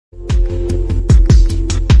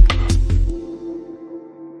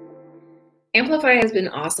Amplify has been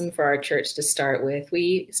awesome for our church to start with.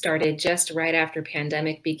 We started just right after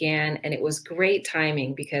pandemic began, and it was great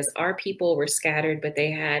timing because our people were scattered, but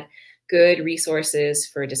they had good resources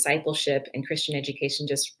for discipleship and Christian education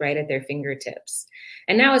just right at their fingertips.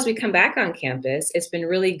 And now as we come back on campus, it's been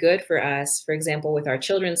really good for us, for example, with our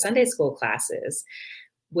children's Sunday school classes.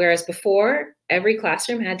 Whereas before, every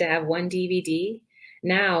classroom had to have one DVD,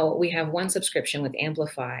 now we have one subscription with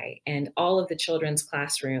Amplify, and all of the children's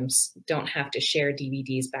classrooms don't have to share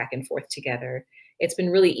DVDs back and forth together. It's been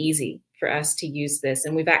really easy for us to use this,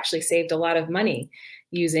 and we've actually saved a lot of money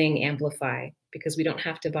using Amplify because we don't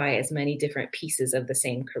have to buy as many different pieces of the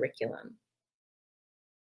same curriculum.